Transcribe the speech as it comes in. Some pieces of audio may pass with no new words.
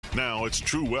Now it's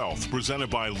True Wealth, presented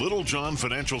by Littlejohn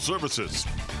Financial Services.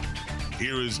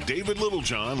 Here is David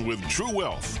Littlejohn with True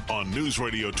Wealth on News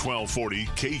Radio 1240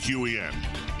 KQEN.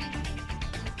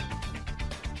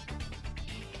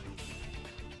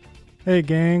 Hey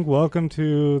gang, welcome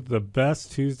to the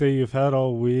best Tuesday you've had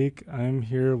all week. I'm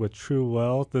here with True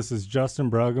Wealth. This is Justin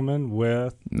Bruggeman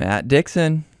with Matt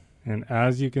Dixon. And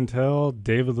as you can tell,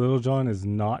 David Littlejohn is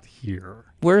not here.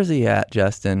 Where's he at,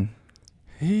 Justin?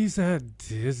 He's at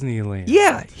Disneyland.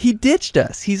 Yeah, he ditched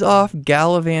us. He's off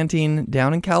gallivanting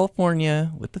down in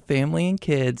California with the family and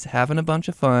kids, having a bunch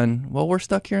of fun while we're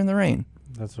stuck here in the rain.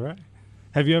 That's right.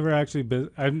 Have you ever actually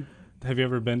been? Have you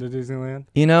ever been to Disneyland?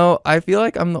 You know, I feel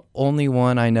like I'm the only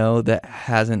one I know that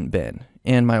hasn't been.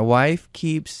 And my wife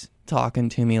keeps talking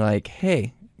to me like,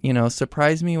 hey,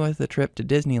 surprise me with a trip to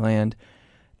Disneyland.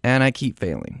 And I keep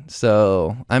failing.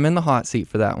 So I'm in the hot seat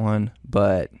for that one.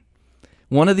 But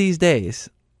one of these days,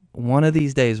 we're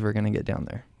going to get down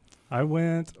there. I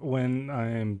went when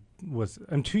I'm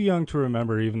too young to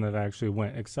remember even that I actually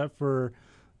went, except for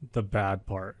the bad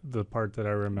part, the part that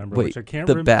I remember. Wait, which I can't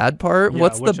the bad part? Yeah,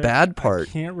 what's the bad part?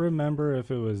 I can't remember if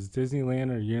it was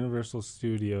Disneyland or Universal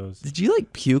Studios. Did you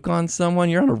puke on someone?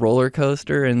 You're on a roller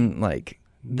coaster and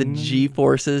the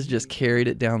G-forces just carried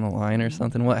it down the line or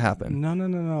something? What happened?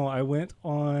 No. I went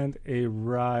on a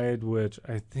ride, which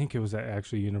I think it was at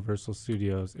actually Universal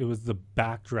Studios. It was the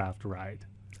Backdraft ride.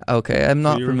 Okay, I'm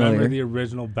not familiar. Remember the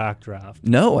original Backdraft?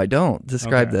 No, I don't.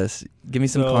 Describe this. Give me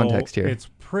some context here. It's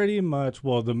pretty much,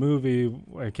 the movie,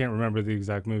 I can't remember the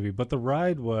exact movie, but the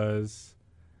ride was,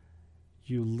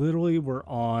 you literally were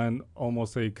on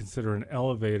almost consider an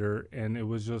elevator, and it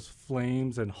was just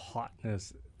flames and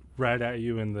hotness right at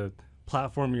you, and the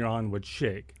platform you're on would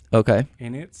shake. Okay.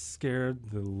 And it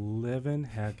scared the living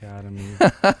heck out of me,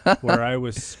 where I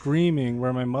was screaming,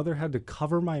 where my mother had to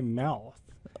cover my mouth.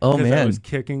 Oh, man. I was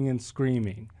kicking and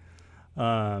screaming,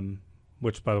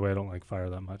 which, by the way, I don't like fire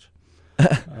that much,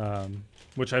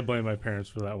 which I blame my parents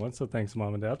for that one. So thanks,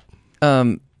 Mom and Dad.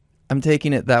 I'm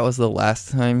taking it that was the last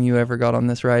time you ever got on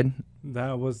this ride?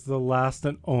 That was the last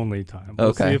and only time.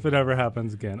 We'll see if it ever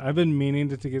happens again. I've been meaning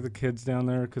to get the kids down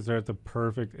there because they're at the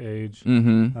perfect age, 8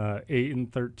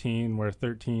 and 13, where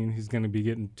 13, he's going to be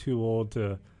getting too old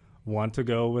to want to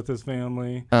go with his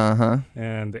family.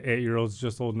 And the 8-year-old's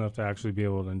just old enough to actually be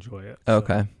able to enjoy it.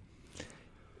 Okay.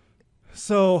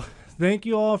 So thank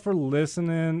you all for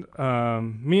listening.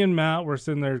 Me and Matt were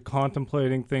sitting there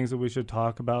contemplating things that we should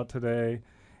talk about today,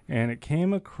 and it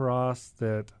came across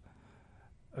that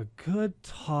a good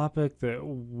topic that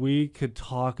we could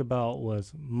talk about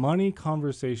was money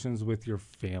conversations with your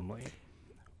family.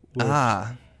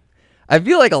 I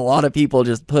feel like a lot of people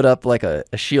just put up a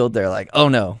shield there, oh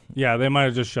no. Yeah, they might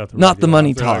have just shut the Not the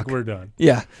money They're talk. we're done.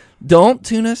 Yeah. Don't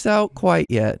tune us out quite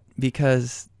yet,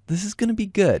 because this is going to be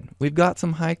good. We've got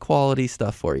some high quality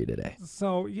stuff for you today.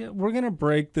 So yeah, we're going to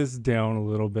break this down a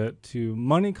little bit to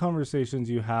money conversations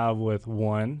you have with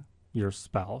your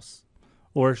spouse,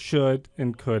 or should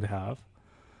and could have.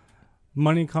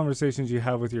 Money conversations you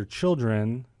have with your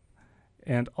children,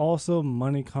 and also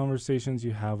money conversations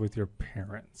you have with your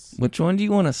parents. Which one do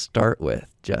you want to start with,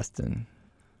 Justin?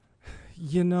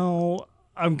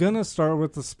 I'm going to start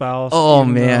with the spouse. Oh,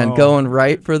 man, going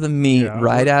right for the meat,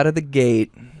 right out of the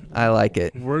gate. I like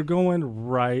it. We're going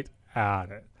right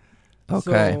at it.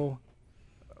 Okay. So,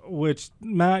 which,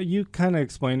 Matt, you kind of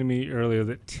explained to me earlier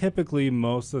that typically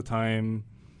most of the time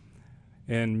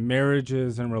in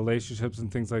marriages and relationships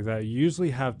and things like that, you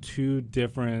usually have two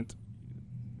different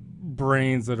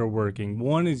brains that are working.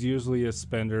 One is usually a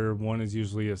spender, one is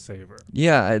usually a saver.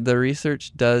 Yeah, the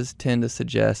research does tend to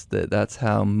suggest that that's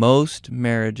how most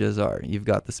marriages are. You've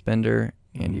got the spender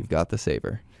and you've got the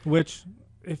saver. Which,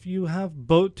 if you have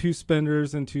both two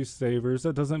spenders and two savers,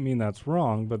 that doesn't mean that's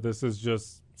wrong, but this is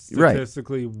just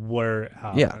statistically where it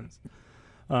happens.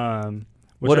 Yeah.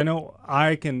 Which I know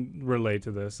I can relate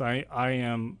to this.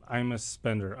 I'm a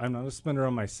spender. I'm not a spender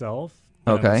on myself.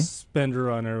 Okay. I'm a spender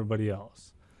on everybody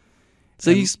else. So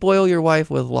you spoil your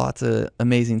wife with lots of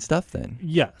amazing stuff then?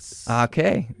 Yes.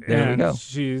 Okay. There we go.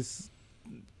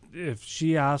 If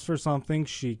she asks for something,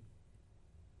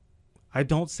 I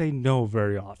don't say no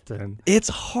very often. It's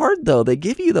hard though. They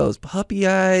give you those puppy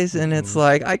eyes and it's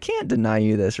like, I can't deny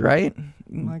you this, right?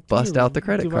 Bust out the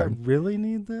credit card. Do I really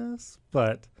need this?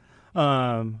 But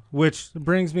which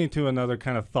brings me to another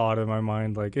kind of thought in my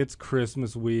mind. It's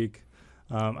Christmas week.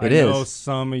 I know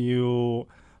some of you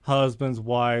husbands,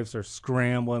 wives are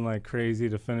scrambling like crazy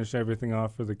to finish everything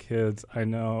off for the kids. I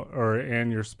know,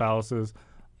 and your spouses.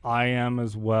 I am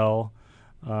as well.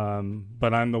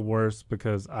 But I'm the worst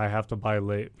because I have to buy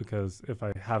late, because if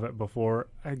I have it before,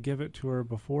 I give it to her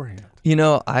beforehand. You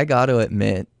know, I got to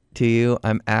admit to you,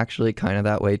 I'm actually kind of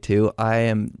that way too. I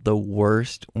am the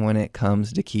worst when it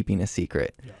comes to keeping a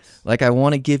secret. Yes. Like, I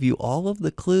want to give you all of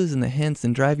the clues and the hints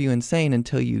and drive you insane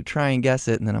until you try and guess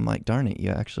it, and then I'm like, darn it,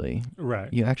 you actually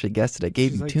guessed it. I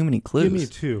gave you too many clues. Give me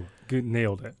 2. Good,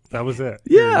 nailed it. That was it.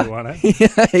 Yeah. You want it?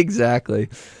 Yeah, exactly.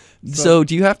 So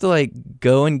do you have to like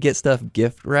go and get stuff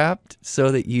gift wrapped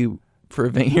so that you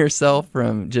prevent yourself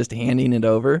from just handing it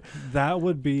over? That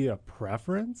would be a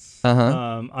preference.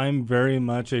 Uh-huh. I'm very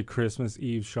much a Christmas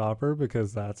Eve shopper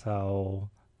because that's how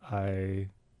I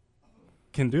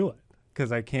can do it.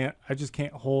 Because I just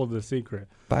can't hold the secret.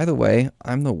 By the way,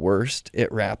 I'm the worst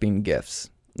at wrapping gifts.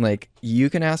 Like, you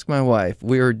can ask my wife.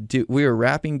 We were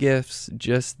wrapping gifts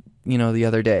just, the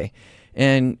other day.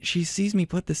 And she sees me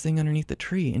put this thing underneath the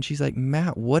tree, and she's like,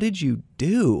 Matt, what did you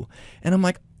do? And I'm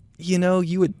like,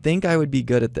 you would think I would be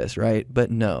good at this, right?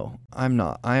 But no, I'm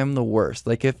not. I am the worst.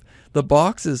 Like, if the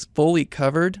box is fully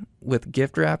covered with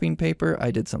gift wrapping paper,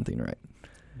 I did something right.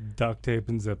 Duct tape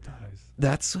and zip ties.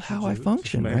 That's how I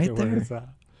function right there.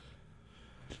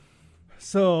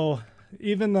 So,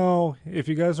 even though if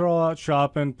you guys are all out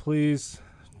shopping, please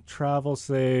travel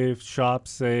safe, shop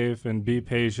safe, and be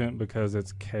patient because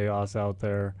it's chaos out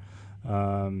there.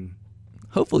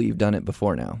 Hopefully you've done it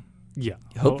before now. Yeah.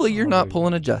 Hopefully you're not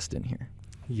pulling a Justin here.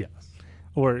 Yes.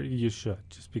 Or you should.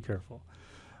 Just be careful.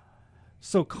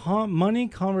 So money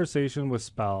conversation with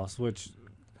spouse, which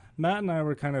Matt and I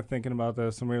were kind of thinking about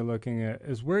this, and we were looking at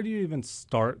is where do you even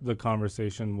start the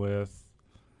conversation with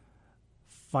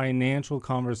financial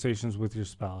conversations with your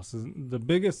spouse? The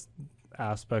biggest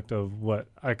aspect of what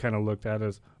I kind of looked at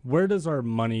is where does our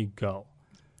money go?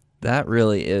 That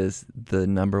really is the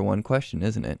number one question,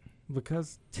 isn't it?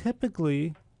 Because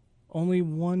typically only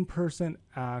one person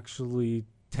actually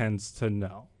tends to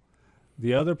know.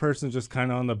 The other person's just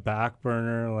kind of on the back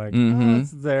burner, like, oh,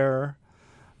 it's there.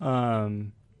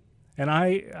 And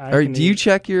do you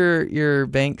check your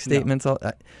bank statements? No.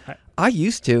 I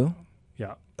used to.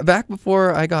 Yeah. Back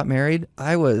before I got married,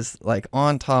 I was like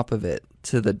on top of it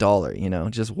to the dollar,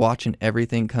 just watching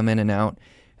everything come in and out.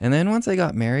 And then once I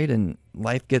got married and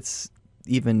life gets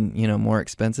even, more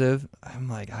expensive, I'm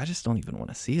like, I just don't even want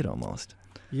to see it almost.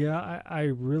 Yeah, I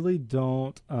really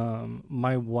don't.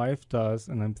 My wife does,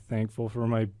 and I'm thankful for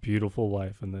my beautiful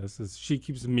wife in this, is she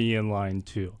keeps me in line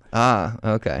too. Ah,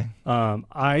 okay.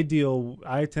 I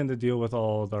tend to deal with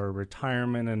all of our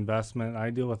retirement investment. I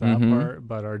deal with that part,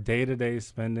 but our day-to-day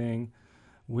spending,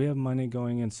 we have money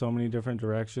going in so many different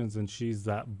directions, and she's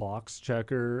that box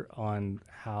checker on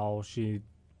how she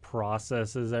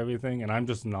processes everything, and I'm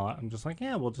just not. I'm just like,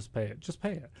 yeah, we'll just pay it. Just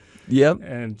pay it. Yep.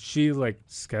 And she like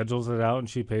schedules it out and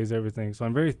she pays everything. So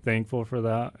I'm very thankful for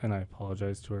that, and I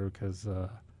apologize to her because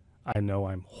I know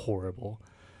I'm horrible.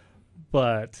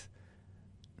 But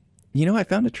I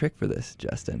found a trick for this,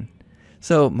 Justin.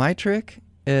 So my trick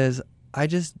is I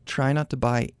just try not to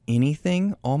buy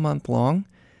anything all month long.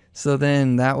 So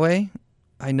then that way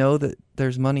I know that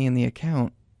there's money in the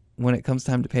account when it comes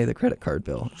time to pay the credit card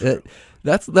bill.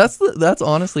 That's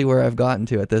honestly where I've gotten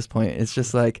to at this point. It's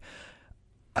just like,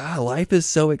 life is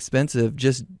so expensive.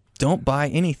 Just don't buy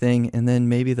anything, and then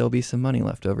maybe there'll be some money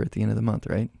left over at the end of the month,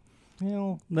 right?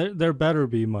 There better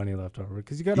be money left over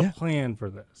because you got to plan for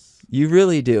this. You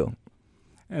really do.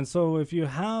 And so if you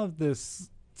have this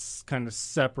kind of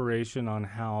separation on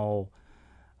how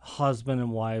husband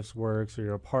and wives works, or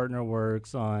your partner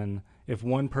works on if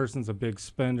one person's a big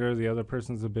spender, the other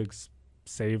person's a big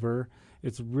saver,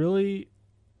 it's really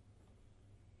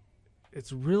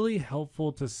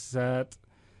helpful to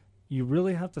you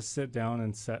really have to sit down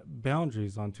and set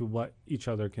boundaries onto what each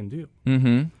other can do.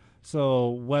 Mm-hmm. So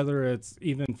whether it's,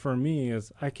 even for me,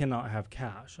 is I cannot have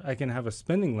cash. I can have a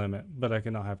spending limit, but I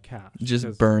cannot have cash.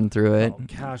 Just burn through it.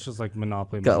 Cash is like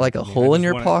Monopoly. Got like a hole in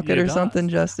your pocket or something,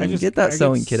 Justin? Get that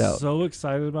sewing kit out. So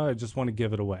excited about it. I just want to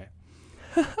give it away.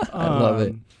 I love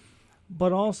it.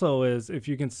 But also is if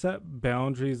you can set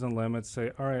boundaries and limits,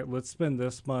 say, all right, let's spend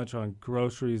this much on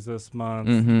groceries this month.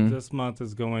 Mm-hmm. This month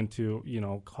is going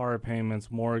to, car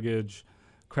payments, mortgage,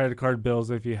 credit card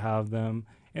bills if you have them.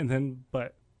 And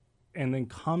then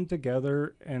come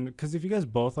together, and because if you guys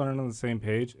both aren't on the same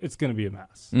page, it's going to be a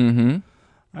mess. Mm-hmm.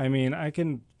 I mean, I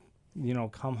can,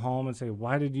 come home and say,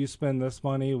 why did you spend this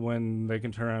money, when they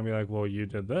can turn around and be like, well, you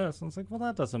did this. And it's like, well,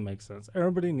 that doesn't make sense.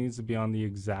 Everybody needs to be on the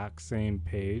exact same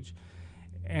page.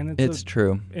 And it's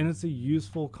true. And it's a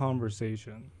useful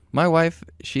conversation. My wife,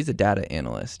 she's a data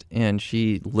analyst, and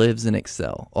she lives in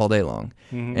Excel all day long.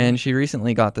 Mm-hmm. And she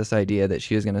recently got this idea that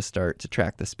she was going to start to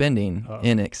track the spending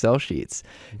in Excel sheets.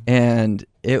 And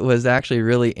it was actually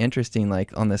really interesting,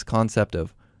 like on this concept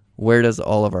of where does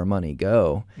all of our money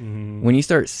go? Mm-hmm. When you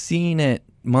start seeing it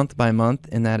month by month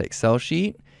in that Excel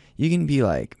sheet, you can be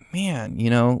like, man,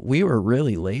 you know, we were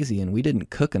really lazy and we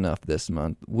didn't cook enough this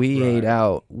month. We ate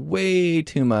out way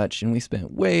too much and we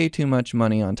spent way too much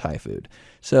money on Thai food.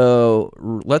 So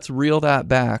let's reel that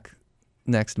back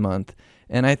next month.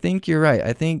 And I think you're right.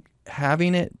 I think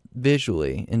having it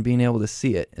visually and being able to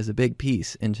see it is a big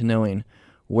piece into knowing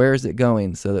where is it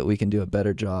going so that we can do a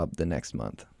better job the next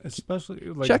month. Especially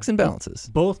like checks and balances.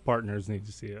 Both partners need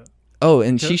to see it. Oh,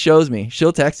 and she shows me.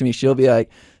 She'll text me. She'll be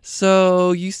like,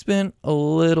 so you spent a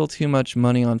little too much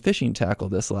money on fishing tackle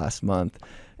this last month.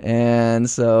 And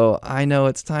so I know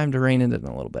it's time to rein it in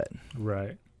a little bit.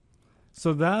 Right.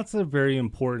 So that's a very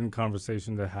important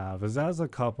conversation to have, is as a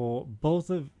couple,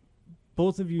 both of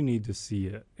you need to see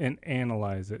it and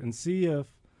analyze it and see if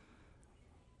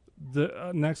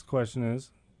the next question is,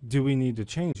 do we need to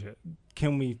change it?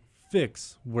 Can we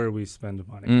fix where we spend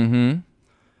money? Mm-hmm.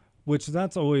 Which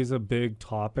that's always a big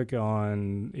topic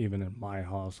on, even in my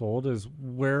household, is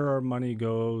where our money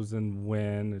goes and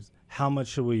when, is how much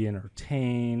should we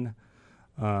entertain?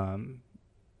 How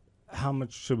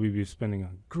much should we be spending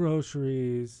on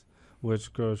groceries?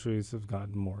 Which groceries have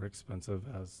gotten more expensive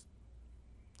as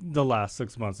the last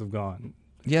 6 months have gone.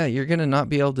 Yeah, you're going to not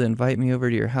be able to invite me over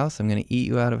to your house. I'm going to eat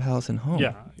you out of house and home.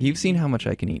 Yeah. You've seen how much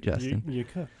I can eat, Justin. You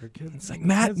could. It's like,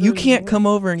 Matt, you can't come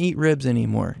over and eat ribs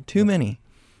anymore. Too many.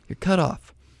 You're cut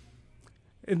off.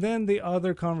 And then the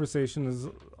other conversation is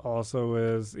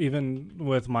even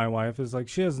with my wife, is like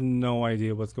she has no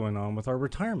idea what's going on with our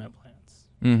retirement plans.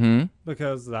 Mm-hmm.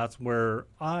 Because that's where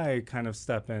I kind of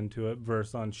step into it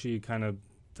versus on she kind of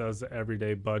does the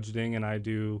everyday budgeting and I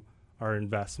do our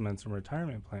investments and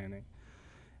retirement planning.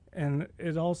 And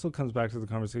it also comes back to the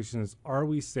conversation is, are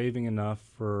we saving enough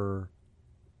for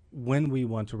when we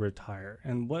want to retire?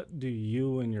 And what do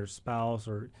you and your spouse,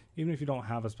 or even if you don't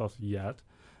have a spouse yet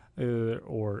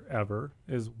or ever,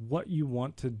 is what you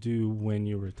want to do when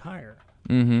you retire?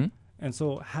 Mm-hmm. And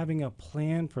so having a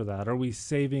plan for that, are we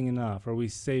saving enough? Are we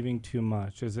saving too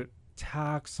much? Is it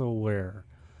tax aware?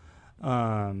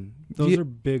 Those are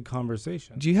big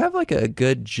conversations. Do you have like a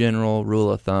good general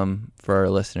rule of thumb for our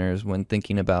listeners when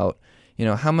thinking about, you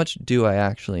know, how much do I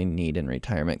actually need in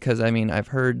retirement? Because, I mean, I've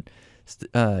heard,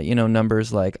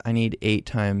 numbers like I need 8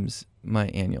 times my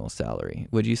annual salary.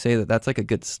 Would you say that that's like a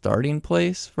good starting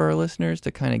place for our listeners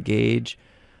to kind of gauge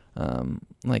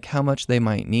like how much they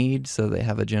might need so they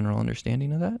have a general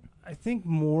understanding of that? I think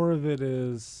more of it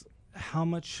is how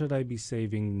much should I be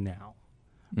saving now?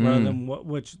 Rather than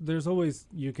which there's always,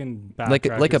 you can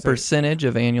backtrack. Like a percentage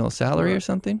of annual salary or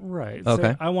something? Right.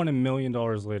 Okay. Say I want $1 million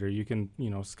later. You can,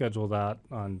 schedule that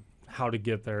on how to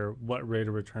get there. What rate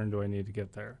of return do I need to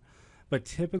get there? But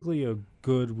typically a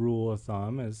good rule of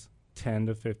thumb is 10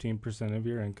 to 15% of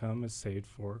your income is saved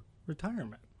for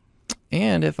retirement.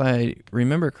 And if I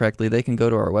remember correctly, they can go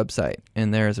to our website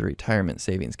and there's a retirement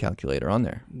savings calculator on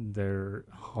there. There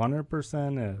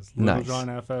 100% is. Nice.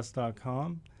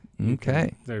 littlejohnfs.com.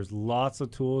 Okay. There's lots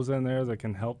of tools in there that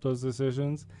can help those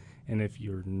decisions. And if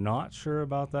you're not sure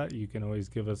about that, you can always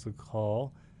give us a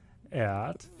call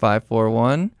at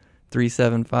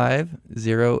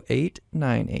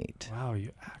 541-375-0898. Wow,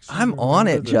 you actually I'm on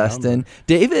it, Justin. Number.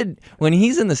 David, when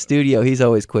he's in the studio, he's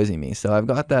always quizzing me, so I've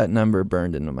got that number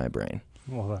burned into my brain.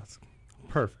 Well, that's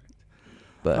perfect.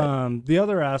 But the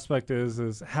other aspect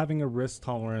is having a risk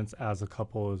tolerance as a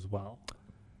couple as well.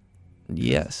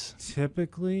 Yes.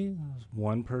 Typically,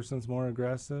 one person's more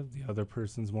aggressive, the other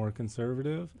person's more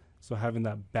conservative. So having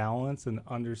that balance and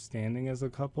understanding as a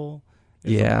couple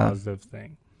is a positive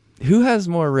thing. Who has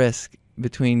more risk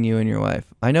between you and your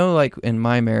wife? I know, like, in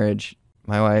my marriage,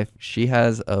 my wife, she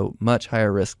has a much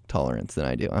higher risk tolerance than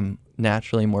I do. I'm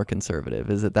naturally more conservative.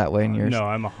 Is it that way in yours? No,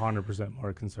 I'm 100%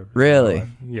 more conservative. Really?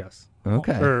 Yes.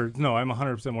 Okay. I'm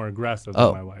 100% more aggressive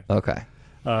than my wife. Okay.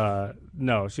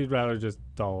 No, she'd rather just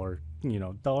dollar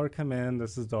come in,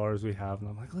 this is dollars we have. And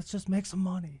I'm like, let's just make some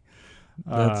money.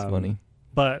 That's funny.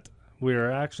 But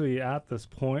we're actually at this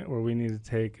point where we need to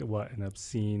take an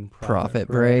obscene profit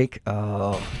break.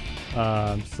 Oh.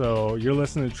 So you're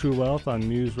listening to True Wealth on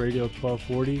News Radio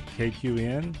 1240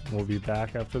 KQN. We'll be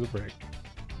back after the break.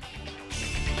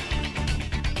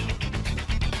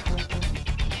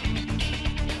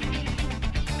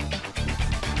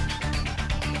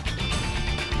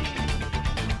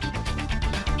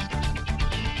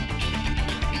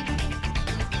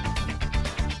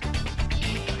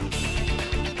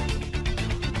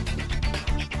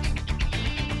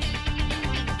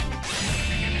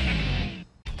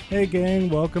 Hey gang,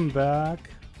 welcome back.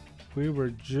 We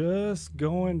were just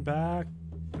going back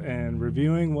and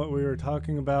reviewing what we were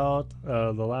talking about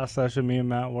the last session me and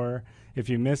Matt were. If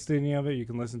you missed any of it, you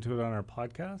can listen to it on our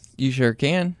podcast. You sure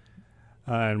can.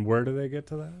 And where do they get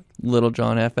to that? Little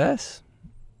John FS.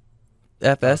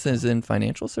 FS is in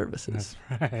financial services.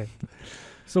 That's right.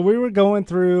 So we were going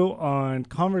through on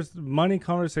money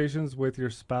conversations with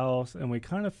your spouse, and we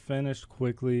kind of finished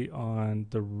quickly on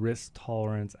the risk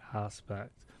tolerance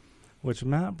aspect, which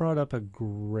Matt brought up a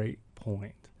great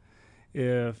point.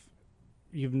 If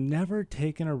you've never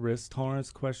taken a risk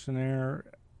tolerance questionnaire,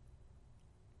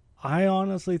 I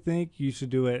honestly think you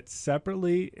should do it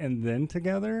separately and then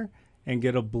together and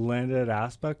get a blended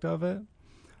aspect of it.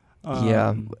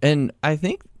 Yeah, and I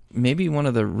think maybe one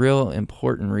of the real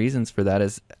important reasons for that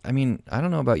is, I mean, I don't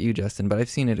know about you, Justin, but I've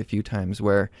seen it a few times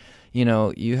where, you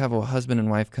know, you have a husband and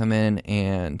wife come in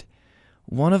and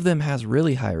one of them has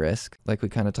really high risk, like we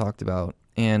kind of talked about,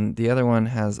 and the other one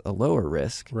has a lower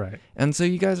risk. Right. And so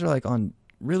you guys are like on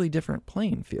really different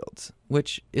playing fields,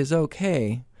 which is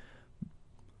okay.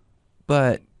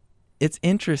 But it's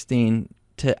interesting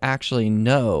to actually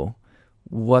know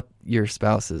what your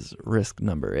spouse's risk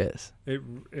number is. It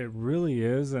really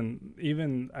is.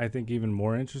 And I think even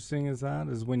more interesting is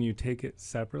when you take it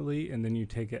separately and then you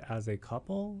take it as a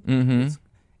couple, it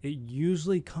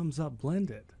usually comes up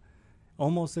blended.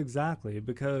 Almost exactly,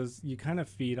 because you kind of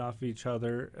feed off each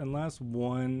other unless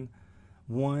one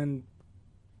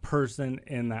person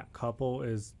in that couple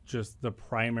is just the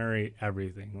primary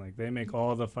everything. Like they make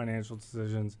all the financial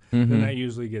decisions, then that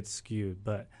usually gets skewed.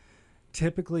 But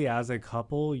typically as a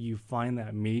couple, you find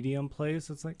that medium place.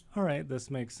 It's like, all right,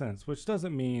 this makes sense, which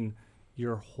doesn't mean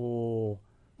your whole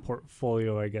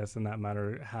portfolio, I guess, in that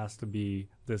matter, has to be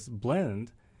this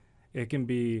blend. It can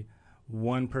be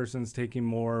one person's taking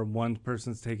more, one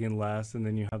person's taking less, and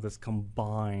then you have this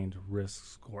combined risk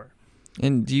score.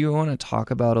 And do you want to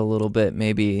talk about a little bit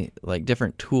maybe like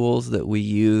different tools that we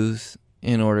use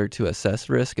in order to assess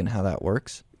risk and how that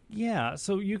works? Yeah,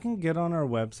 so you can get on our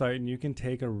website and you can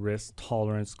take a risk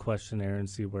tolerance questionnaire and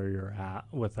see where you're at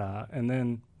with that. And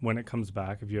then when it comes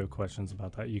back, if you have questions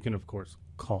about that, you can, of course,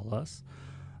 call us.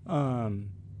 But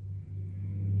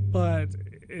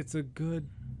it's a good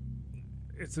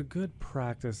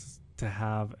practice to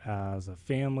have as a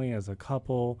family, as a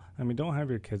couple. I mean, don't have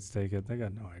your kids take it. They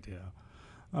got no idea.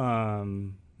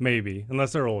 Maybe,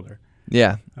 unless they're older.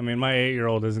 Yeah. I mean, my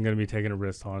 8-year-old isn't going to be taking a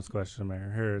risk tolerance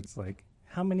questionnaire. Here it's like,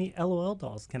 how many LOL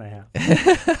dolls can I have?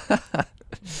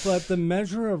 But the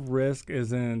measure of risk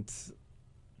isn't,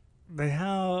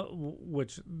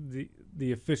 which the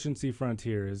efficiency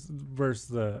frontier is versus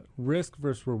the risk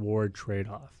versus reward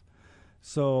trade-off.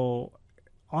 So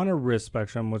on a risk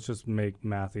spectrum, let's just make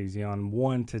math easy, on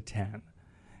 1 to 10.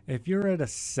 If you're at a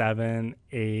 7,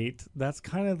 8, that's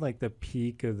kind of like the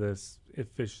peak of this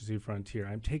efficiency frontier.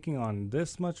 I'm taking on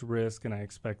this much risk and I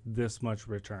expect this much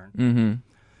return. Mm-hmm.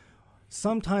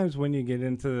 Sometimes when you get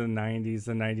into the 90s,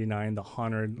 the 99, the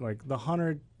 100, like the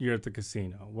 100, you're at the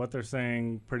casino. What they're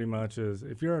saying pretty much is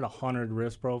if you're at a 100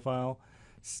 risk profile,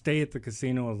 stay at the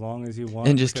casino as long as you want.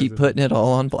 And just keep putting it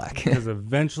all on black. Because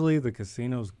eventually the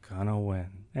casino's going to win.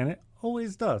 And it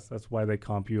always does. That's why they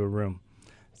comp you a room.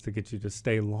 It's to get you to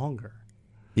stay longer.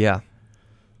 Yeah.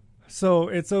 So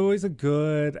it's always a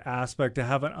good aspect to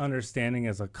have an understanding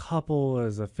as a couple,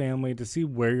 as a family, to see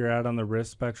where you're at on the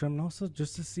risk spectrum, and also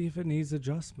just to see if it needs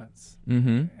adjustments.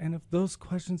 Mm-hmm. And if those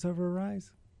questions ever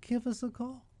arise, give us a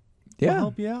call. Yeah. We'll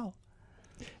help you out.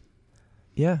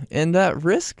 Yeah. And that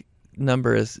risk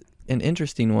number is an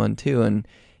interesting one too. And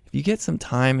if you get some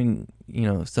time and, you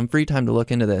know, some free time to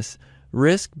look into this,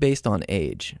 risk based on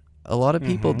age. A lot of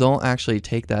people don't actually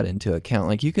take that into account.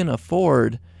 Like you can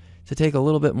afford to take a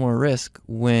little bit more risk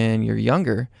when you're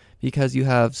younger because you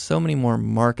have so many more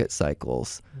market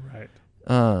cycles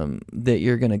that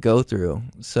you're going to go through.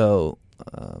 So,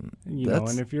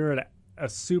 and if you're at a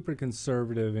super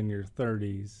conservative in your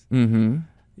 30s,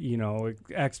 you know,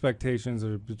 expectations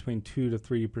are between 2 to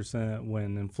 3%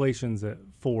 when inflation's at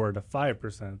 4 to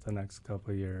 5% the next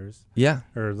couple of years. Yeah.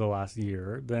 Or the last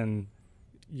year, then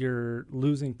you're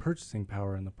losing purchasing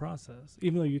power in the process.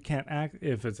 Even though you can't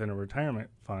if it's in a retirement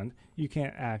fund, you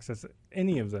can't access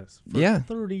any of this for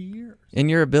 30 years. And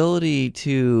your ability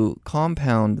to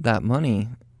compound that money,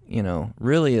 you know,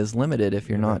 really is limited if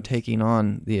you're not taking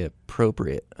on the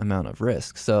appropriate amount of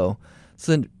risk. So it's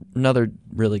another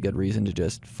really good reason to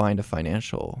just find a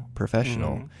financial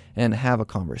professional and have a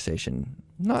conversation.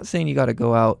 I'm not saying you got to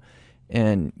go out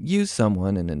and use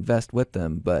someone and invest with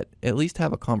them, but at least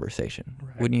have a conversation,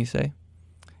 wouldn't you say?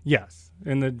 Yes.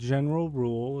 And the general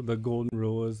rule, the golden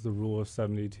rule, is the rule of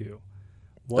 72.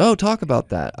 Talk about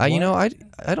that. I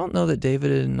don't know that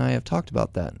David and I have talked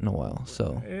about that in a while.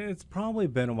 So it's probably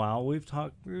been a while.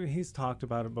 He's talked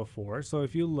about it before. So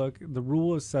if you look, the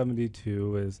rule of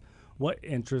 72 is what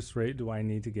interest rate do I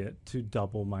need to get to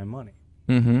double my money?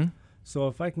 Mm-hmm. So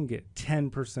if I can get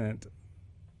 10%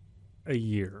 a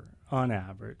year on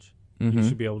average, mm-hmm. you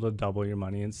should be able to double your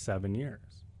money in 7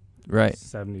 years. Right.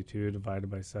 72 divided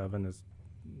by 7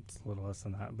 it's a little less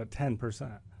than that, but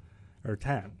 10% or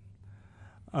 10.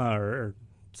 Or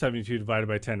 72 divided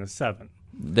by 10 is 7.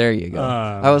 There you go.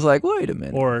 I was like, wait a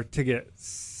minute. Or to get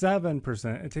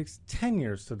 7%, it takes 10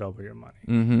 years to double your money.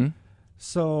 Mm-hmm.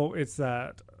 So it's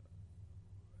that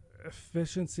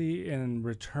efficiency in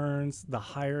returns. The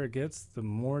higher it gets, the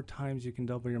more times you can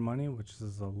double your money, which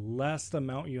is the less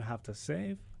amount you have to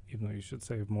save, even though you should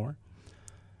save more.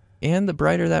 And the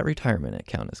brighter that retirement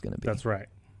account is going to be. That's right.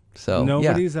 So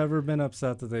nobody's ever been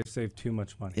upset that they've saved too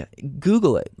much money. Yeah,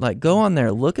 Google it. Like, go on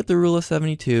there, look at the rule of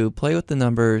 72, play with the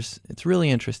numbers. It's really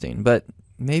interesting, but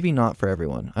maybe not for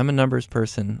everyone. I'm a numbers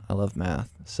person. I love math,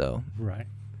 so right.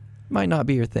 Might not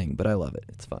be your thing, but I love it.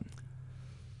 It's fun.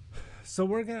 So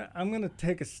I'm gonna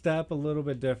take a step a little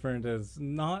bit different, as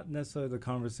not necessarily the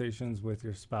conversations with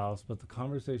your spouse, but the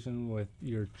conversation with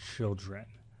your children.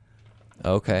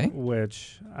 Okay.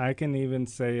 Which I can even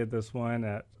say at this one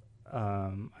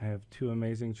I have 2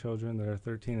 amazing children that are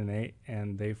 13 and 8,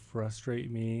 and they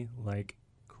frustrate me like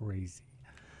crazy.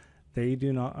 They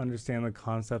do not understand the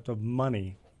concept of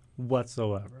money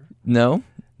whatsoever. No?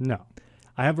 No.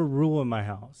 I have a rule in my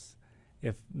house.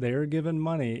 If they're given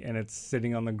money and it's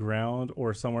sitting on the ground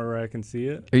or somewhere where I can see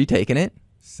it. Are you taking it?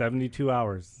 72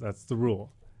 hours. That's the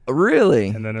rule. Really?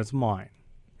 And then it's mine.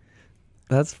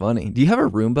 That's funny. Do you have a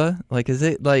Roomba? Like, is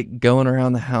it like going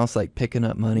around the house, like picking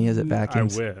up money as it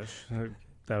vacuums? I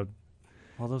wish.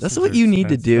 That's what you need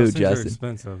to do, those Justin. Are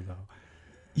expensive, though.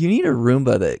 You need a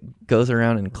Roomba that goes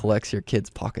around and collects your kid's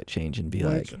pocket change and be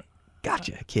like,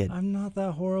 gotcha, kid. I'm not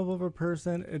that horrible of a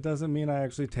person. It doesn't mean I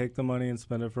actually take the money and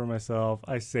spend it for myself.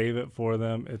 I save it for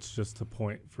them. It's just a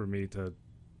point for me to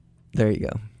there you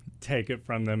go. Take it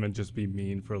from them and just be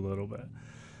mean for a little bit.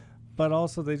 But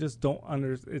also, they just don't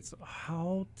understand. It's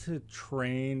how to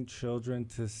train children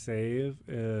to save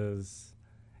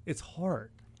it's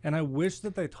hard. And I wish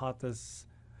that they taught this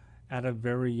at a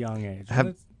very young age.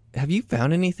 Have you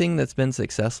found anything that's been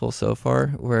successful so far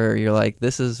where you're like,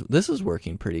 this is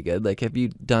working pretty good? Like, have you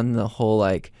done the whole,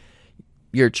 like,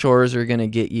 your chores are going to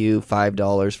get you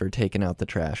 $5 for taking out the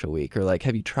trash a week? Or, like,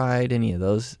 have you tried any of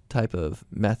those type of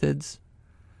methods?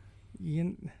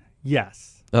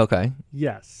 Yes. Okay.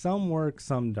 Yes, some work,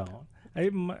 some don't.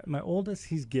 My oldest,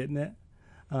 he's getting it.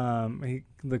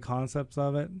 The concepts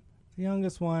of it. The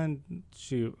youngest one,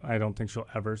 I don't think she'll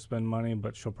ever spend money,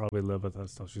 but she'll probably live with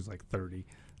us till she's like 30.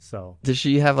 So. Does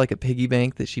she have like a piggy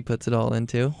bank that she puts it all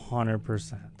into?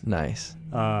 100%. Nice.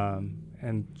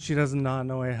 And she does not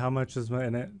know how much is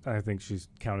in it. I think she's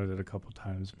counted it a couple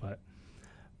times, but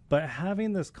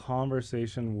having this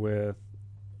conversation with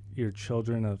your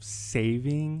children of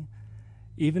saving,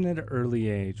 even at an early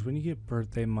age, when you get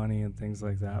birthday money and things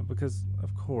like that, because,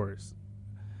 of course,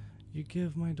 you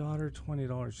give my daughter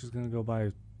 $20, she's going to go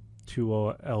buy 2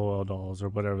 LOL dolls or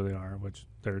whatever they are, which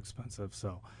they're expensive,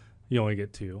 so you only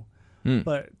get 2.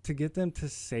 But to get them to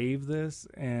save this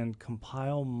and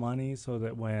compile money so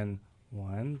that when,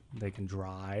 one, they can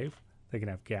drive, they can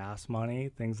have gas money,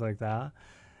 things like that,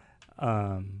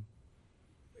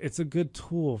 it's a good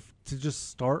tool to just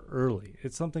start early.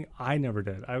 It's something I never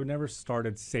did. I never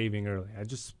started saving early. I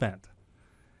just spent.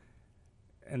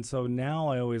 And so now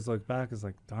I always look back as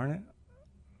like, darn it,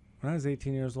 when I was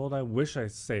 18 years old, I wish I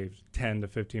saved 10 to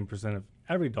 15% of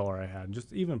every dollar I had,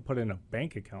 just even put in a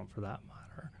bank account for that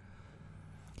matter.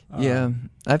 Yeah,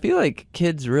 I feel like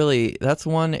kids really, that's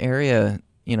one area,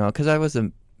 because I was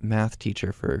a math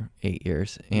teacher for 8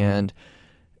 years, and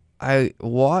I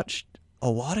watched a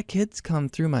lot of kids come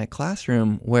through my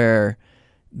classroom where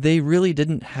they really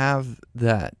didn't have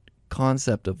that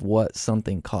concept of what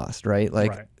something cost, right?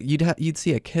 Like you'd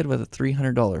see a kid with a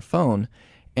 $300 phone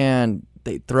and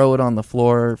they'd throw it on the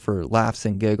floor for laughs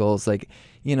and giggles. Like,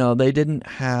 they didn't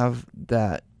have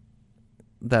that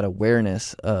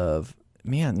awareness of,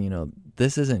 man,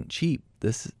 this isn't cheap.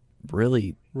 This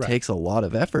really takes a lot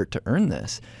of effort to earn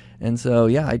this. And so,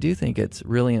 yeah, I do think it's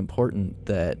really important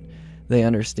that they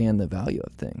understand the value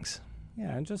of things.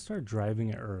 Yeah, and just start driving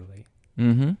it early.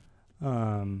 Mm-hmm.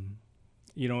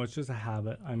 It's just a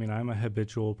habit. I mean, I'm a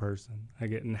habitual person. I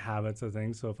get in habits of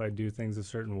things, so if I do things a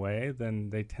certain way, then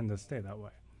they tend to stay that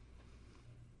way.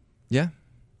 Yeah.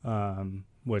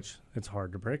 Which it's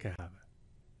hard to break a habit.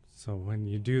 So when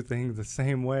you do things the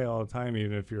same way all the time,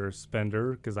 even if you're a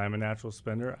spender, because I'm a natural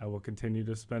spender, I will continue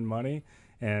to spend money,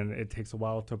 and it takes a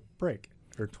while to break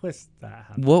or twist that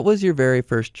habit. What was your very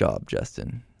first job,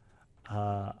 Justin?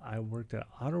 I worked at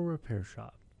auto repair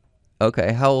shop.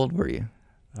 Okay, how old were you?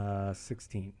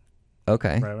 16.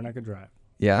 Okay. Right when I could drive.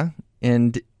 Yeah,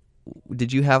 and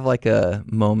did you have like a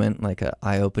moment, like an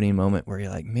eye-opening moment where you're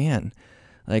like, man,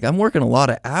 like I'm working a lot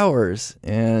of hours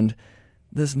and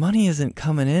this money isn't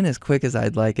coming in as quick as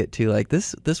I'd like it to. Like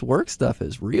this work stuff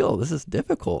is real. This is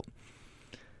difficult.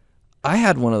 I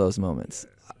had one of those moments.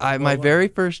 My very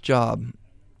first job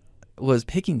was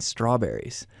picking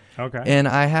strawberries. Okay. And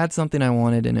I had something I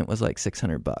wanted, and it was like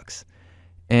 $600.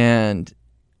 And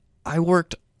I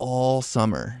worked all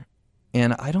summer,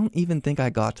 and I don't even think I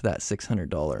got to that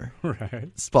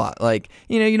 $600 spot. Like,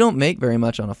 you don't make very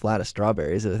much on a flat of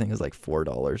strawberries. I think it was like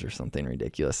 $4 or something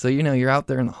ridiculous. So, you're out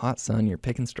there in the hot sun, you're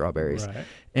picking strawberries. Right.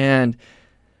 And,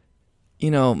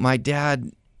 my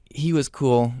dad, he was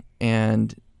cool,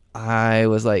 and I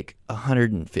was like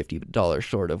 $150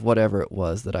 short of whatever it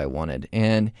was that I wanted.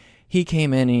 And he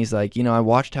came in and he's like, I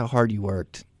watched how hard you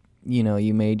worked.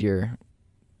 You made your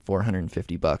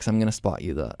 $450. I'm going to spot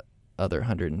you the other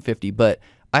 150. But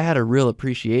I had a real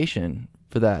appreciation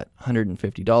for that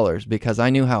 $150 because I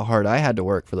knew how hard I had to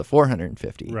work for the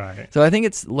 $450. Right. So I think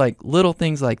it's like little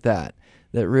things like that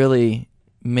that really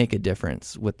make a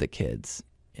difference with the kids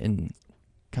in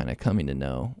kind of coming to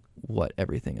know what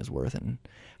everything is worth and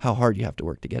how hard you have to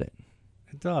work to get it.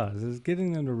 It does. It's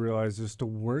getting them to realize just to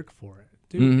work for it.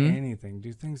 Do anything.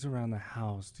 Do things around the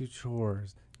house. Do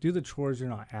chores. Do the chores you're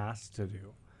not asked to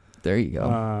do. There you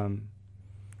go.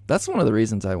 That's one of the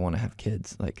reasons I want to have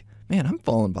kids. Like, man, I'm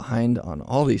falling behind on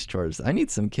all these chores. I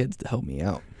need some kids to help me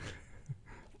out.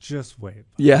 Just wait.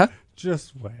 Yeah?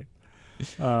 Just wait.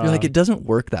 You're like, it doesn't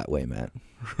work that way, Matt.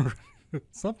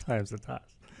 Sometimes it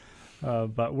does.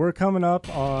 But we're coming up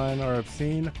on our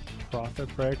obscene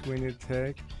profit break we need to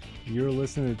take. You're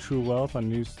listening to True Wealth on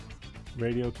News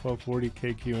Radio 1240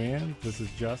 KQN. This is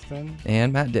Justin.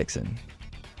 And Matt Dixon.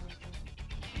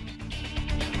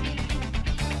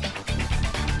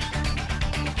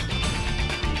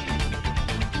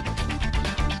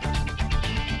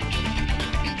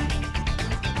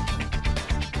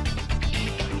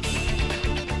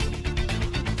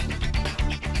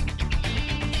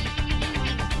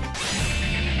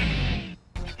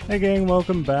 Hey gang,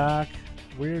 welcome back.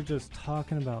 We're just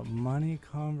talking about money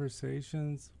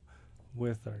conversations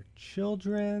with our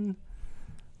children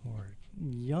or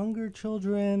younger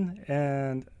children,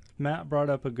 and Matt brought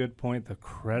up a good point, the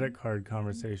credit card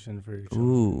conversation for your children.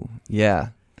 Ooh, yeah.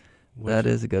 That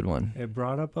is a good one. It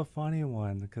brought up a funny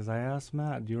one because I asked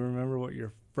Matt, do you remember what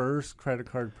your first credit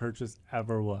card purchase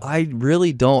ever was? I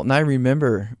really don't, and I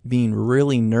remember being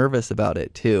really nervous about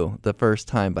it too the first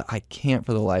time, but I can't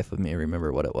for the life of me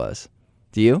remember what it was.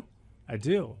 Do you? I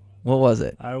do. What was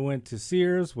it? I went to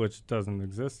Sears, which doesn't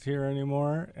exist here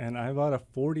anymore, and I bought a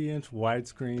 40-inch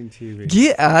widescreen TV.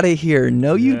 Get out of here.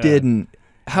 No, you didn't.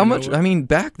 How much? I mean,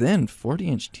 back then,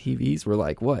 40-inch TVs were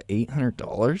like, what,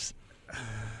 $800?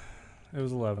 It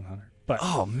was $1,100. But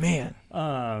oh, man.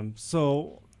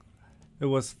 So it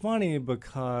was funny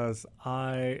because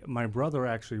my brother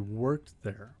actually worked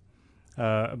there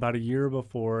about a year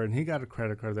before, and he got a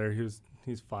credit card there. He's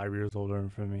 5 years older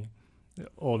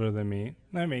than me.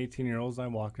 And I'm 18 years old. I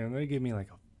walk in, and they give me like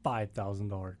a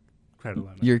 $5,000 credit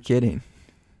limit. You're kidding.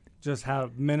 Just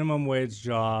have minimum wage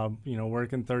job,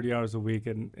 working 30 hours a week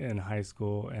in high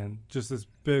school, and just this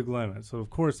big limit. So of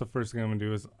course the first thing I'm gonna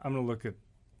do is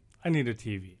I need a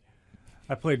TV.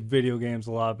 I played video games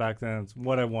a lot back then. It's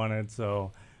what I wanted,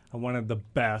 so I wanted the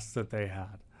best that they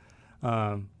had.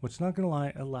 Which, not gonna lie,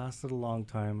 it lasted a long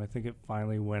time. I think it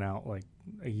finally went out like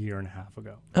a year and a half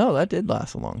ago. Oh, that did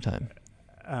last a long time.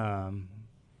 I'm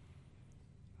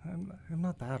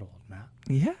not that old, Matt.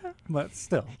 Yeah. But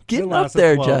still. Getting up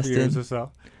there, 12 Justin. Years or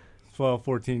so. 12,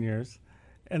 14 years.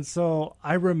 And so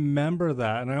I remember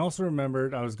that. And I also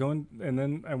remembered I was going, and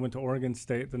then I went to Oregon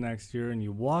State the next year, and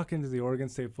you walk into the Oregon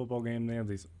State football game, they have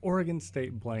these Oregon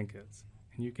State blankets,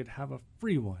 and you could have a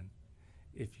free one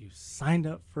if you signed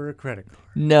up for a credit card.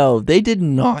 No, they did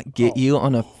not get you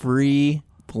on a free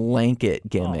blanket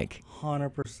gimmick.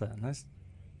 100%.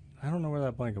 I don't know where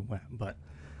that blanket went, but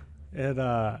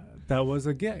that was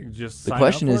a gig. Just the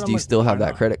question is, do you still have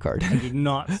that credit card? I do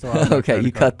not still have that okay, credit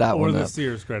you card, cut that one or the up.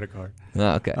 Sears credit card.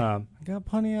 Oh, okay. I got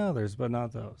plenty of others, but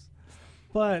not those.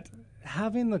 But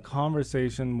having the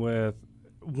conversation with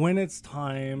when it's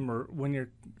time, or when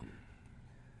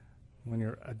when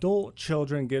your adult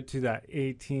children get to that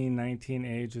 18, 19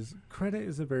 ages, credit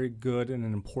is a very good and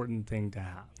an important thing to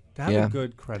have. To have a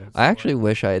good credit score. I actually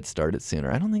wish I had started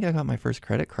sooner. I don't think I got my first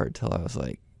credit card till I was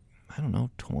like, I don't know,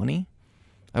 20.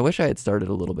 I wish I had started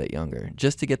a little bit younger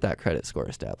just to get that credit score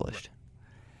established.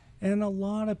 And a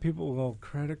lot of people, well,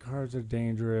 credit cards are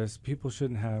dangerous. People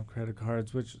shouldn't have credit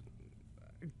cards, which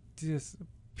just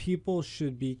people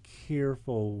should be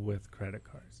careful with credit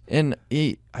cards. And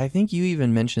I think you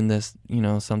even mentioned this,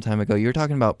 some time ago. You were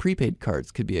talking about prepaid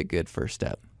cards could be a good first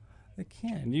step. They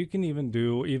can. You can even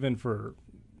do, even for,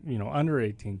 under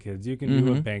 18 kids, you can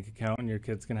do a bank account and your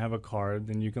kids can have a card.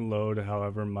 Then you can load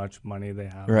however much money they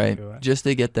have into it. Just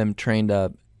to get them trained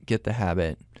up, get the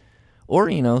habit. Or,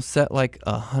 set like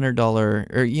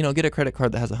 $100 or, get a credit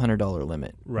card that has a $100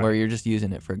 limit where you're just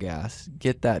using it for gas.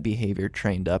 Get that behavior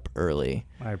trained up early.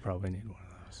 I probably need one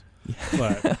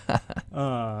of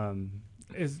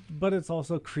those. But it's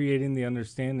also creating the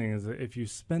understanding is that if you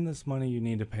spend this money, you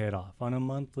need to pay it off on a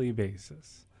monthly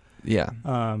basis. Yeah.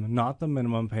 Not the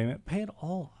minimum payment. Pay it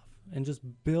all off and just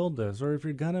build this. Or if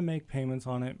you're going to make payments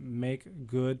on it, make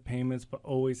good payments, but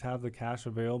always have the cash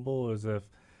available as if,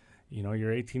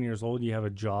 you're 18 years old, you have a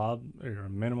job or a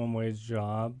minimum wage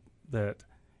job that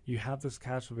you have this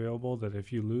cash available that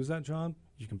if you lose that job,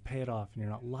 you can pay it off and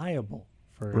you're not liable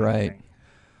for anything.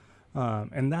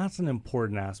 And that's an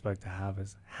important aspect to have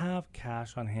is have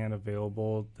cash on hand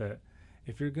available that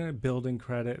if you're going to build in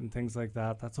credit and things like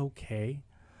that, that's okay.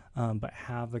 But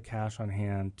have the cash on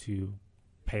hand to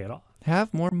pay it off.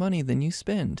 Have more money than you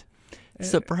spend.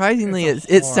 Surprisingly,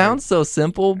 it sounds so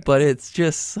simple, but it's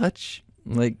just such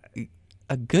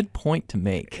a good point to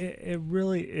make. It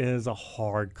really is a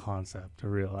hard concept to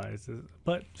realize,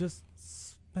 but just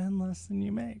spend less than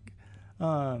you make.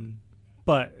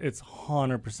 But it's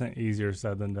 100% easier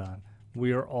said than done.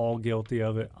 We are all guilty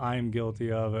of it. I'm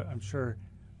guilty of it. I'm sure,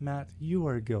 Matt, you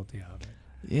are guilty of it.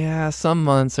 Yeah, some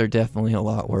months are definitely a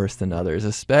lot worse than others,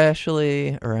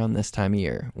 especially around this time of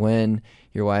year when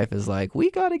your wife is like, we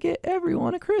got to get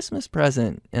everyone a Christmas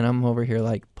present. And I'm over here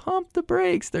like, pump the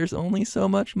brakes. There's only so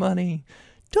much money.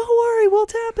 Don't worry, we'll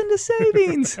tap into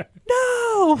savings.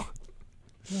 No!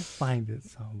 We'll find it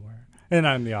somewhere. And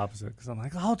I'm the opposite because I'm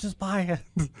like, I'll just buy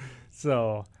it.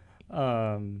 So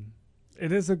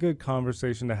it is a good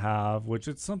conversation to have, which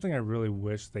it's something I really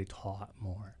wish they taught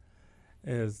more.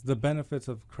 Is the benefits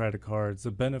of credit cards, the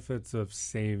benefits of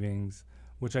savings,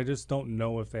 which I just don't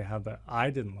know if they have that. I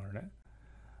didn't learn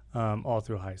it all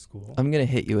through high school. I'm going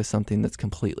to hit you with something that's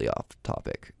completely off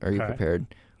topic. Are you prepared?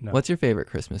 No. What's your favorite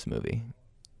Christmas movie?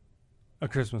 A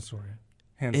Christmas Story.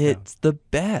 Hands down. It's the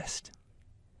best.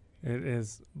 It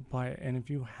is. And if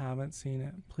you haven't seen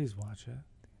it, please watch it.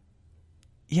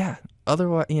 Yeah.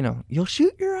 Otherwise, you'll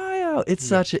shoot your eye out. It's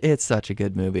such a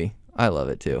good movie. I love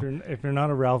it too. If you're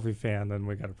not a Ralphie fan, then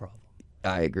we got a problem.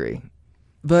 I agree.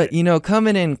 But,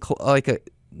 coming in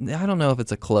I don't know if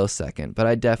it's a close second, but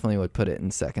I definitely would put it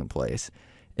in second place,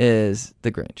 is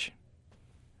The Grinch.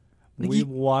 We've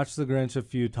watched The Grinch a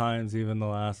few times even the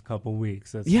last couple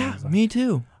weeks. Yeah, me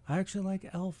too. I actually like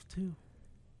Elf too.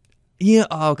 Yeah,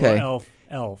 okay. Or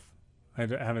Elf. I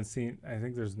haven't seen, I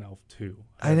think there's an Elf too.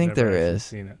 I think there is.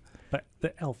 Seen it. But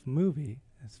the Elf movie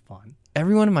is fun.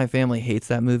 Everyone in my family hates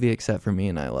that movie except for me,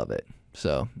 and I love it.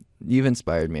 So you've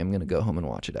inspired me. I'm going to go home and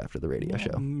watch it after the radio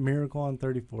show. Miracle on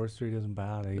 34th Street isn't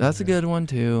bad either. That's a good one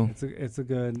too. It's a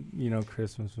good,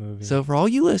 Christmas movie. So for all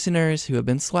you listeners who have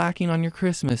been slacking on your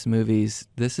Christmas movies,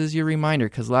 this is your reminder,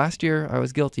 because last year I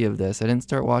was guilty of this. I didn't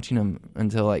start watching them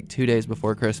until like 2 days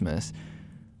before Christmas.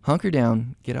 Hunker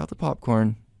down, get out the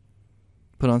popcorn,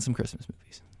 put on some Christmas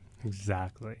movies.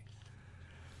 Exactly.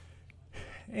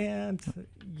 And,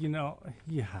 you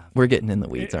have. We're getting in the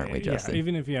weeds, aren't we, Justin? Yeah,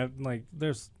 even if you have,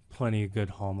 there's plenty of good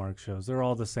Hallmark shows. They're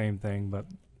all the same thing, but.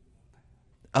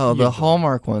 Oh, the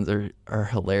Hallmark ones are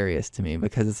hilarious to me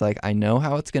because it's like, I know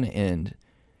how it's going to end,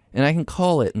 and I can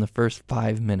call it in the first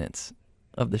 5 minutes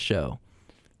of the show.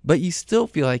 But you still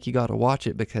feel like you got to watch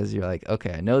it because you're like,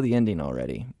 okay, I know the ending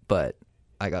already, but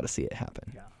I got to see it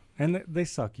happen. Yeah. And they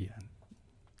suck you in.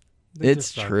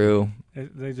 It's true.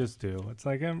 They just do. It's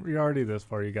like, you're already this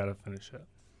far, you got to finish it.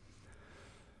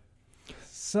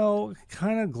 So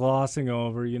kind of glossing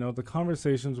over, the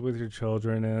conversations with your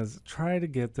children is try to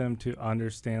get them to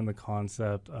understand the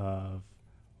concept of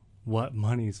what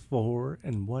money's for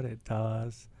and what it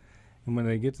does. And when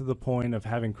they get to the point of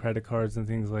having credit cards and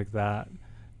things like that,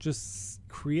 just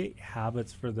create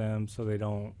habits for them so they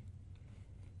don't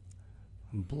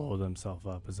blow themselves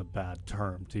up is a bad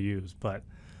term to use, but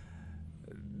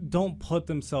don't put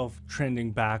themselves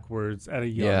trending backwards at a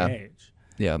young age.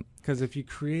 Yeah. Because if you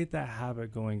create that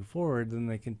habit going forward, then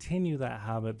they continue that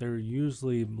habit. They're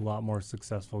usually a lot more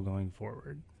successful going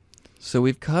forward. So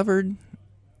we've covered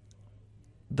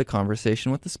the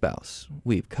conversation with the spouse.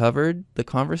 We've covered the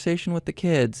conversation with the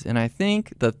kids. And I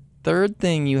think the third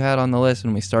thing you had on the list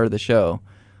when we started the show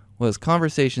was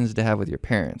conversations to have with your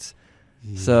parents.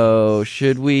 Yes. So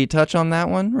should we touch on that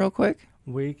one real quick?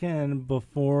 We can,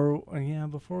 before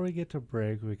we get to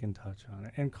break, we can touch on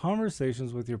it. And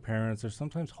conversations with your parents are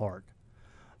sometimes hard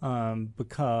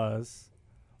because,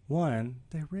 one,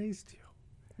 they raised you.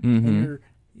 Mm-hmm. And you're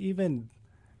even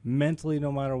mentally,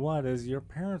 no matter what, is your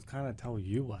parents kind of tell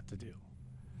you what to do.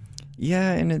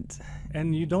 Yeah,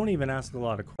 and you don't even ask a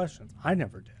lot of questions. I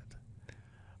never did.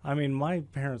 I mean, my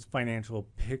parents' financial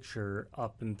picture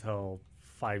up until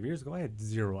 5 years ago, I had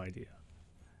zero idea.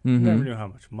 Mm-hmm. Never knew how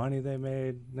much money they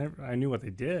made. I knew what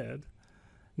they did.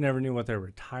 Never knew what their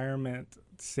retirement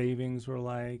savings were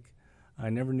like. I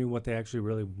never knew what they actually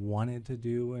really wanted to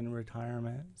do in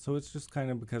retirement. So it's just kind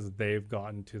of because they've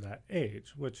gotten to that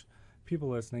age, which people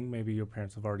listening, maybe your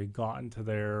parents have already gotten to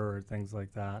there or things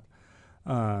like that.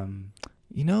 One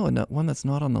that's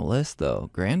not on the list, though,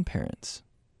 grandparents.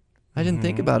 I didn't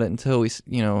think about it until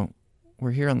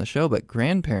we're here on the show, but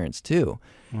grandparents too.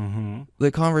 Mm-hmm.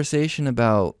 The conversation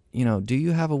about, do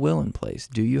you have a will in place?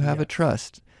 Do you have a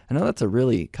trust? I know that's a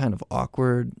really kind of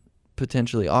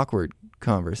potentially awkward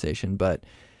conversation, but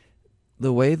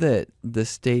the way that the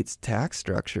state's tax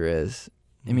structure is,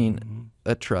 I mean,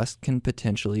 a trust can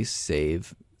potentially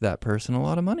save that person a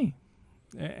lot of money.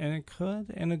 And it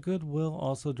could, and a good will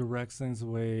also directs things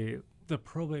away. The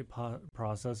probate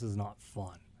process is not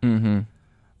fun. Mm-hmm.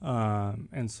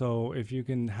 And so if you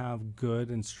can have good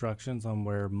instructions on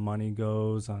where money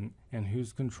goes and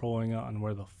who's controlling it, on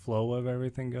where the flow of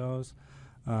everything goes,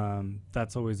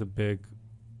 that's always a big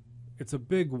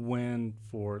win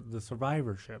for the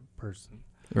survivorship person.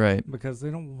 Right. Because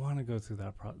they don't want to go through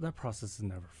that process is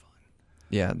never fun.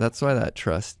 Yeah, that's why that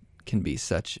trust can be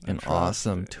such an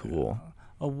awesome tool.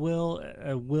 A will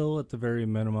at the very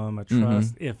minimum, a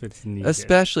trust if it's needed.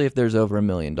 Especially if there's over $1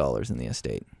 million in the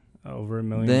estate. Over $1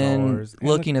 million. Then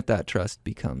looking at that trust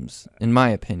becomes, in my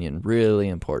opinion, really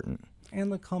important.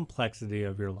 And the complexity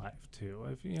of your life too.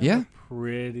 If you have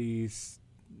pretty,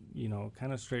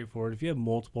 kind of straightforward. If you have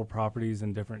multiple properties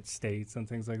in different states and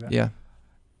things like that,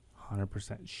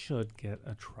 100% should get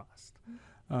a trust.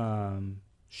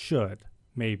 Should,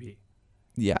 maybe.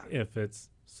 Yeah. If it's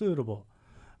suitable.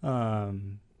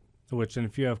 And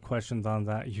if you have questions on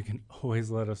that, you can always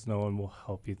let us know and we'll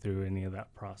help you through any of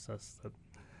that process that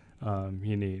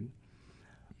you need.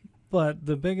 But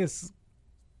the biggest,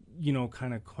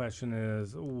 kind of question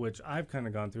is, which I've kind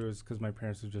of gone through, is because my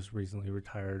parents have just recently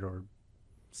retired or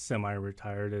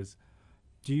semi-retired, is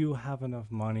do you have enough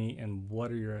money and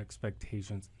what are your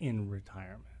expectations in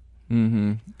retirement?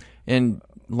 Mm-hmm. And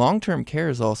long-term care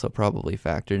is also probably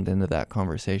factored into that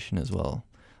conversation as well.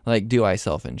 Like, do I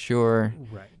self-insure?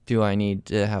 Right. Do I need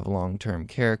to have long-term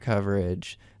care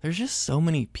coverage? There's just so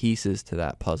many pieces to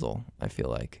that puzzle, I feel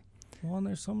like. Well, and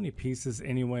there's so many pieces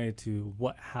anyway to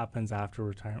what happens after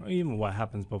retirement, even what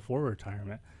happens before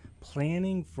retirement.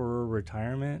 Planning for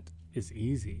retirement is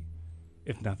easy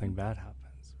if nothing bad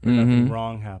happens, or nothing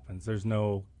wrong happens. There's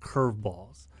no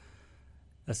curveballs.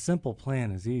 A simple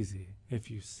plan is easy.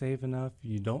 If you save enough,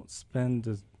 you don't spend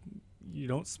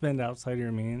outside of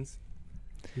your means,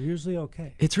 you're usually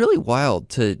okay. It's really wild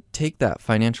to take that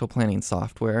financial planning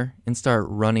software and start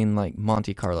running like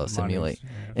Monte Carlo Simulate.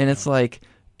 It's like,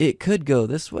 it could go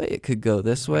this way, it could go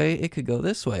this way, it could go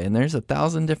this way. And there's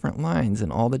 1,000 different lines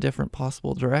and all the different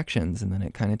possible directions. And then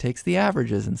it kind of takes the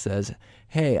averages and says,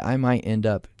 hey, I might end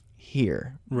up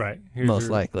here. Right. Here's most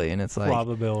likely. And it's like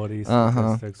probability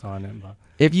statistics on it. But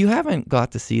if you haven't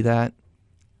got to see that,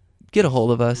 get a hold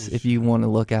of us. If you want to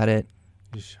look at it,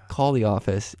 call the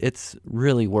office. It's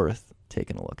really worth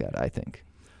taking a look at, I think.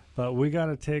 But we got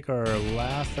to take our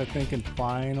last, I think, and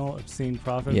final Obscene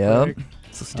Profit break.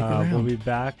 So stick around. We'll be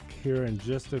back here in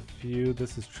just a few.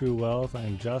 This is True Wealth.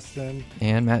 I'm Justin.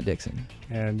 And Matt Dixon.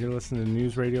 And you're listening to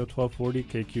News Radio 1240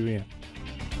 KQEN.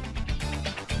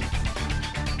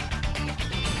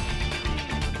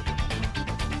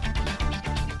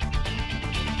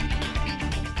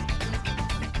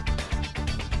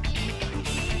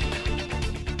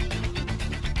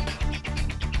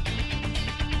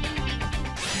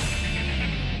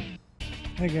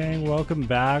 Hey gang, welcome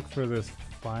back for this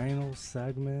final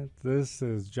segment. This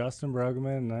is Justin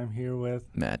Brugman and I'm here with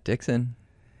Matt Dixon.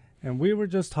 And we were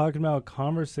just talking about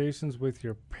conversations with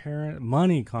your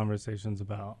money conversations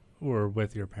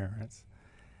with your parents.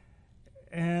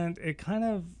 And it kind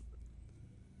of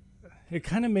it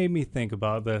kind of made me think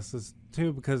about this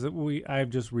too, because I've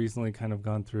just recently kind of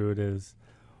gone through it, is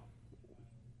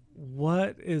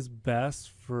what is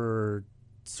best for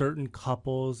certain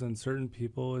couples and certain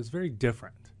people is very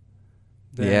different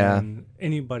than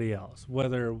anybody else.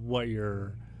 Whether what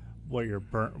your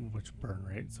burn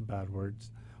rate's a bad word,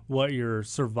 what your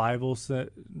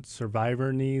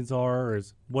survivor needs are,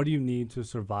 is what do you need to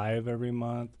survive every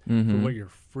month, or what your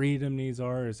freedom needs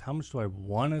are, is how much do I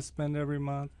want to spend every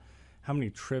month, how many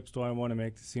trips do I want to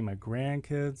make to see my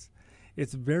grandkids.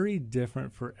 It's very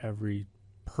different for every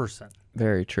person.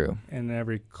 Very true. And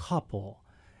every couple.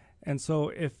 And so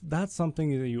if that's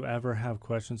something that you ever have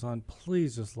questions on,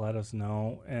 please just let us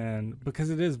know. And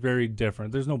because it is very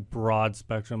different. There's no broad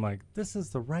spectrum like this is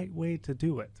the right way to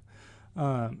do it.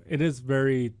 It is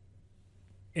very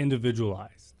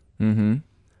individualized. Mm-hmm.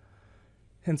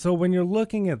 And so when you're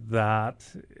looking at that,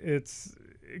 it's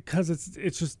because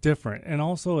it's just different. And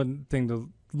also a thing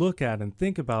to look at and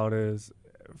think about is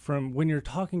from when you're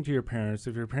talking to your parents,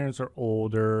 if your parents are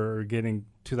older or getting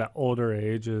to that older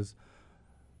age, is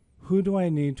who do I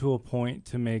need to appoint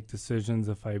to make decisions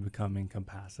if I become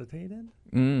incapacitated?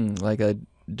 Like a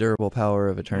durable power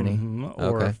of attorney.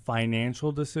 Or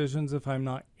financial decisions if I'm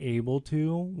not able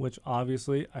to, which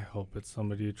obviously I hope it's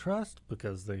somebody you trust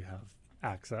because they have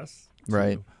access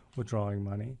to withdrawing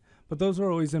money. But those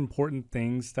are always important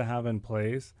things to have in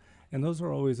place. And those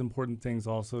are always important things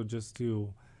also just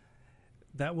to,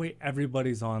 that way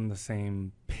everybody's on the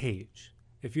same page.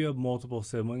 If you have multiple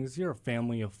siblings, you're a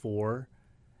family of 4.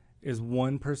 Is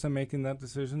one person making that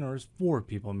decision or is 4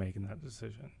 people making that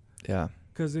decision? Yeah.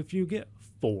 Because if you get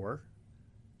 4,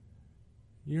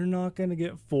 you're not going to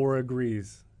get 4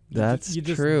 agrees. That's you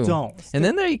just true. Don't. And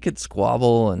then you could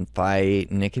squabble and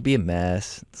fight, and it could be a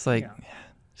mess. It's like,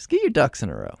 just get your ducks in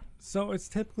a row. So it's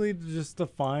typically just to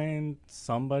find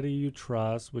somebody you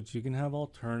trust, which you can have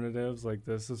alternatives, like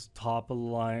this is top of the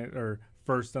line or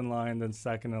first in line, then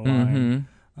second in line.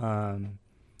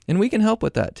 And we can help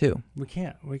with that too. We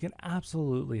can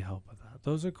absolutely help with that.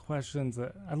 Those are questions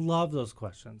that I love, those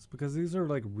questions, because these are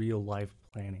like real life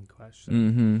planning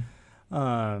questions.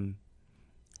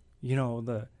 You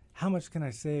know, how much can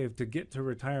I save to get to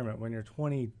retirement when you're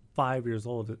 25 years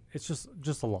old? It's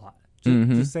just a lot.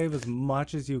 Just save as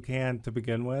much as you can to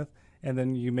begin with, and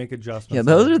then you make adjustments. Yeah,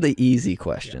 those are the easy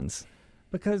questions. Yeah.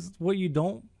 Because what you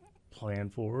don't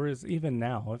plan for is, even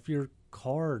now, if your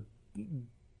car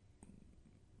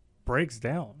breaks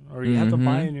down or you have to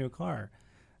buy a new car,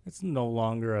 it's no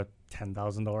longer a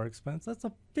 $10,000 expense. That's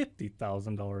a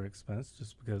 $50,000 expense,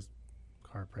 just because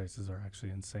car prices are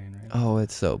actually insane right now. Oh,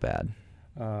 it's so bad.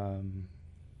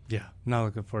 Yeah, not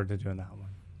looking forward to doing that one.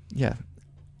 Yeah.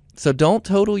 So don't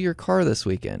total your car this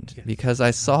weekend, because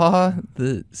I saw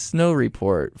the snow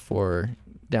report for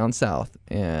down south,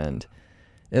 and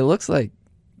it looks like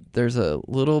there's a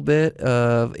little bit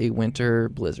of a winter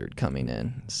blizzard coming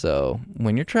in. So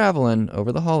when you're traveling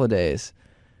over the holidays,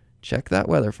 check that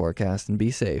weather forecast and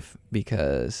be safe,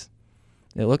 because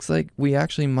it looks like we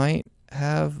actually might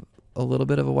have a little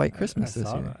bit of a white Christmas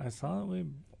this year.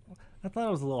 I thought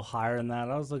it was a little higher than that.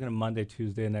 I was looking at Monday,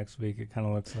 Tuesday next week. It kind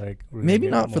of looks like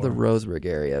maybe not for the Roseburg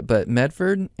area, but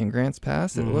Medford and Grants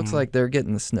Pass, it looks like they're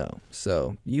getting the snow.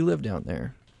 So you live down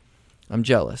there. I'm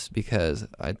jealous, because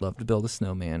I'd love to build a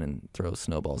snowman and throw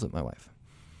snowballs at my wife.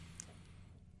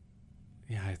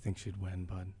 Yeah, I think she'd win,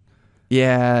 bud.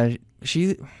 Yeah,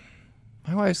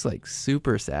 my wife's like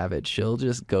super savage. She'll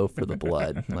just go for the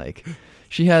blood. Like,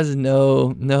 she has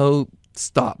no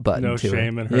stop button. No to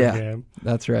shame it. in her game.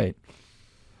 That's right.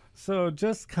 So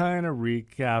just kind of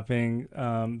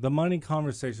recapping, the money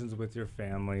conversations with your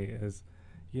family is,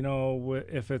 you know,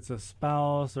 if it's a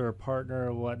spouse or a partner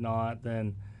or whatnot,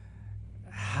 then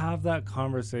have that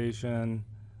conversation,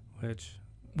 which...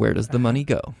 Where does the money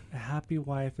go? A happy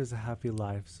wife is a happy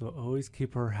life, so always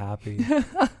keep her happy.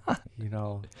 You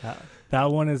know,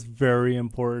 that one is very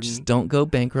important. Just don't go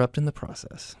bankrupt in the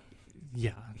process.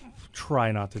 Yeah,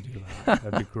 try not to do that.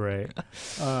 That'd be great.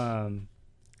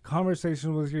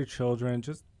 Conversation with your children,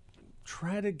 just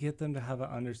try to get them to have an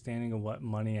understanding of what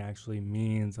money actually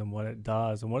means and what it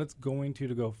does and what it's going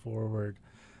to go forward.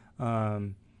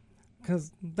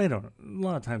 Because a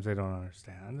lot of times they don't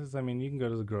understand. I mean, you can go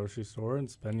to the grocery store and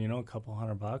spend, a couple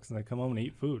 $100 and they come home and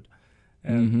eat food.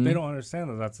 And they don't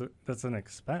understand that that's an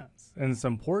expense. And it's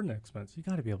an important expense. You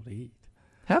got to be able to eat.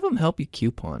 Have them help you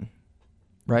coupon,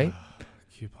 right?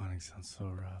 Couponing sounds so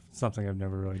rough. It's something I've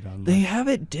never really done. They have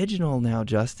it digital now,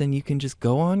 Justin. You can just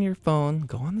go on your phone,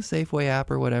 go on the Safeway app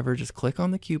or whatever, just click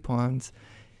on the coupons,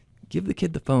 give the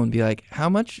kid the phone, be like, how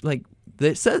much,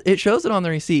 It shows it on the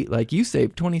receipt. Like, you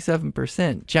saved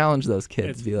 27%. Challenge those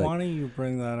kids. It's funny you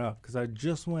bring that up because I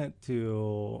just went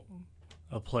to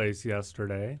a place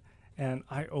yesterday, and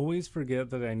I always forget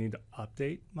that I need to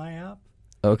update my app.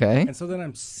 Okay. And so then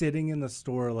I'm sitting in the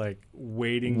store, like,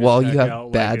 waiting to while check you have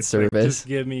out, bad like, service. Like, just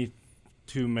give me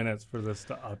 2 minutes for this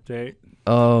to update.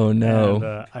 Oh, no.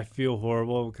 And I feel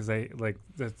horrible because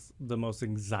that's the most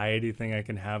anxiety thing I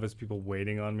can have is people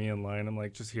waiting on me in line. I'm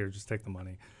like, just take the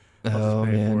money. I'll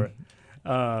just pay for it.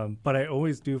 But I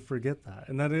always do forget that.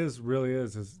 And that really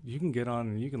is you can get on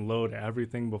and you can load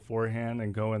everything beforehand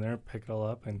and go in there, pick it all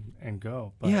up and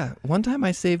go. But yeah. One time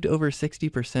I saved over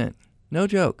 60%. No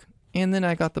joke. And then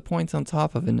I got the points on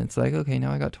top of it, and it's like, okay,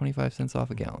 now I got 25 cents off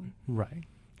a gallon. Right.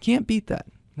 Can't beat that.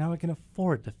 Now I can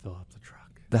afford to fill up the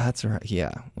truck. That's right.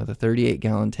 Yeah. With a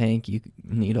 38-gallon tank, you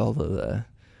need all of the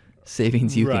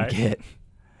savings you can get.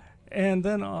 And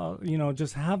then,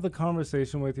 just have the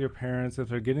conversation with your parents if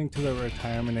they're getting to their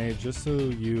retirement age, just so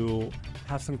you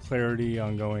have some clarity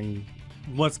on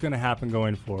what's going to happen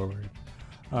going forward.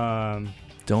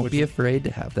 Don't be afraid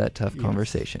to have that tough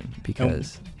conversation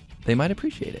because they might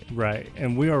appreciate it. Right.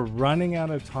 And we are running out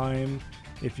of time.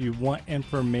 If you want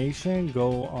information,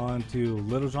 go on to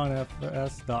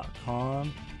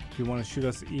littlejohnfs.com. If you want to shoot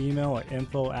us an email at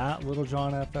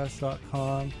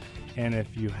info@littlejohnfs.com. And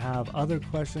if you have other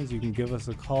questions, you can give us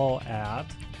a call at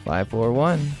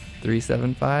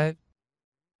 541-375